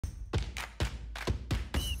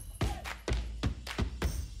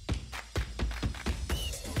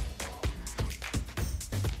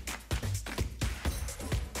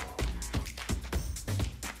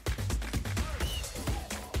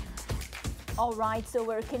All right, so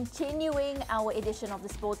we're continuing our edition of the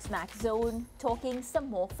SportsMax Zone, talking some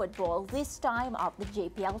more football, this time of the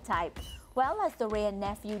JPL type. Well, as the Ray and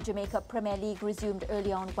Nephew Jamaica Premier League resumed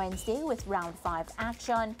early on Wednesday with Round 5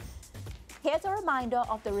 action, here's a reminder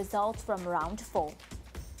of the results from Round 4.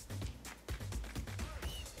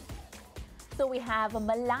 So we have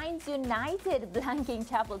Malines United blanking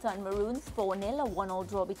Chapelton Maroons 4-0, a 1-1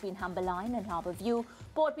 draw between Humberline and Harbourview.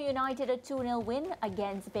 Portmore United a 2-0 win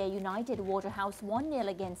against Bay United. Waterhouse 1-0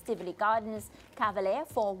 against Tivoli Gardens. Cavalier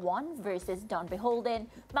 4-1 versus Dunbeholden.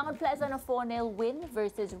 Mount Pleasant a 4-0 win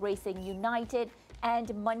versus Racing United.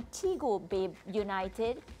 And Montego Bay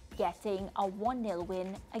United getting a 1-0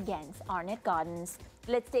 win against Arnett Gardens.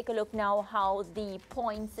 Let's take a look now how the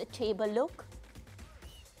points table look.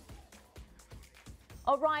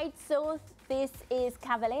 All right, so this is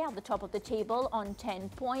Cavalier at the top of the table on 10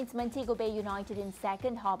 points. Montego Bay United in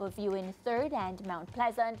second, Harbourview in third, and Mount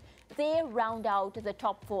Pleasant. They round out the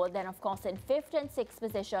top four. Then, of course, in fifth and sixth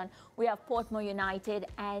position, we have Portmore United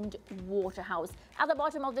and Waterhouse. At the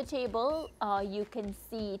bottom of the table, you can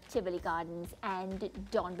see Tivoli Gardens and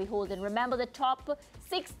Dunbeholden. Remember, the top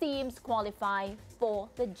 6 teams qualify for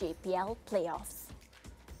the JPL playoffs.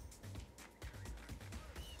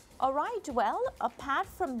 All right, well, apart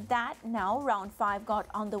from that, now Round 5 got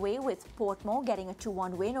underway with Portmore getting a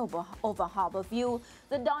 2-1 win over Harbourview.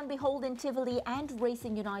 The Dunbeholden, Tivoli and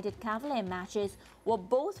Racing United Cavalier matches were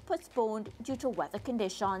both postponed due to weather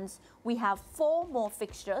conditions. We have 4 more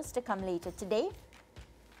fixtures to come later today.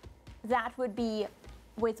 That would be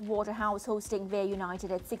with Waterhouse hosting Bay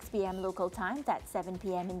United at 6 p.m. local time, that's 7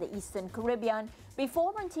 p.m. in the Eastern Caribbean,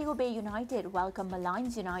 before Montego Bay United welcome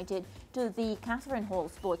Malines United to the Catherine Hall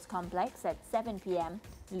Sports Complex at 7 p.m.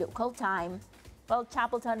 local time. Well,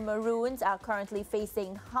 Chapelton Maroons are currently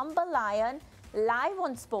facing Humberline live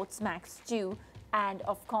on SportsMax 2. And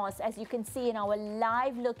of course, as you can see in our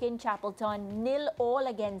live look in Chapelton, 0-0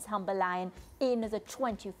 against Humberline in the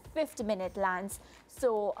 25th minute lands.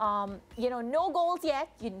 So, no goals yet.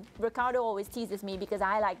 Ricardo always teases me because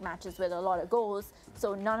I like matches with a lot of goals.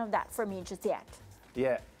 So none of that for me just yet.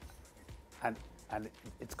 Yeah, and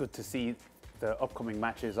it's good to see the upcoming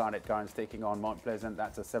matches on it. Gardens taking on Mount Pleasant.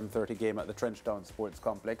 That's a 7:30 game at the Trenchtown Sports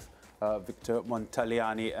Complex. Victor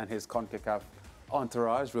Montagliani and his CONCACAF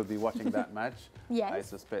entourage will be watching that match. Yes. I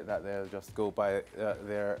suspect that they'll just go by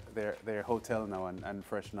their hotel now and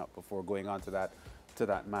freshen up before going on to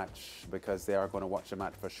that match, because they are going to watch the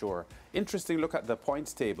match for sure. Interesting look at the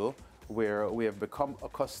points table, where we have become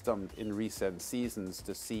accustomed in recent seasons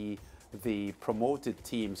to see the promoted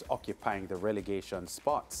teams occupying the relegation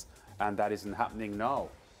spots, and that isn't happening now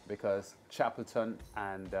because Chapelton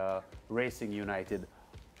and Racing United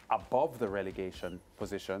above the relegation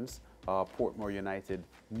positions. Portmore United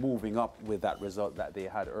moving up with that result that they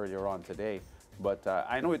had earlier on today. But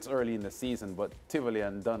I know it's early in the season, but Tivoli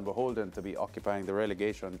and Dunbeholden to be occupying the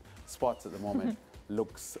relegation spots at the moment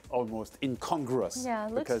looks almost incongruous. Yeah,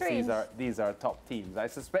 looks because strange. these are top teams. I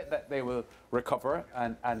suspect that they will recover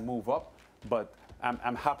and move up, but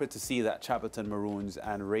I'm happy to see that Chapelton Maroons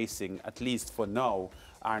and Racing, at least for now,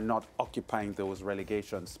 are not occupying those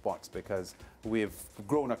relegation spots, because we've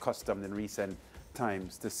grown accustomed in recent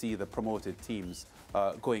times to see the promoted teams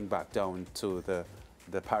going back down to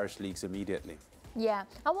the parish leagues immediately. Yeah,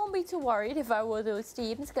 I won't be too worried if I were those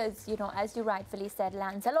teams because, as you rightfully said,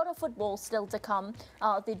 Lance, a lot of football still to come.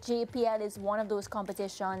 The JPL is one of those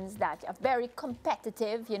competitions that are very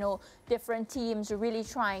competitive, different teams are really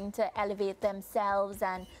trying to elevate themselves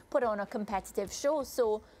and put on a competitive show.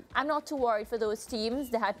 So I'm not too worried for those teams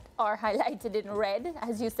that are highlighted in red.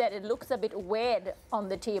 As you said, it looks a bit weird on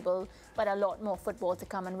the table, but a lot more football to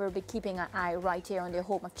come, and we'll be keeping an eye right here on the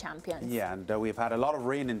home of champions. Yeah, and we've had a lot of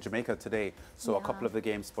rain in Jamaica today, so a couple of the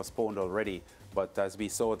games postponed already. But as we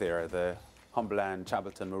saw there, the Humberland,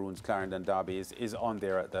 Chapelton Maroons, Clarendon Derby is on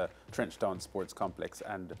there at the Trenchtown Sports Complex,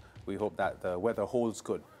 and we hope that the weather holds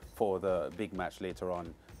good for the big match later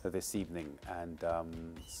on this evening, and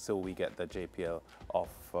so we get the JPL off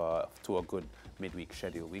to a good midweek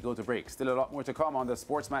schedule. We go to break. Still a lot more to come on the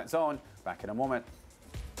SportsMax Zone. Back in a moment.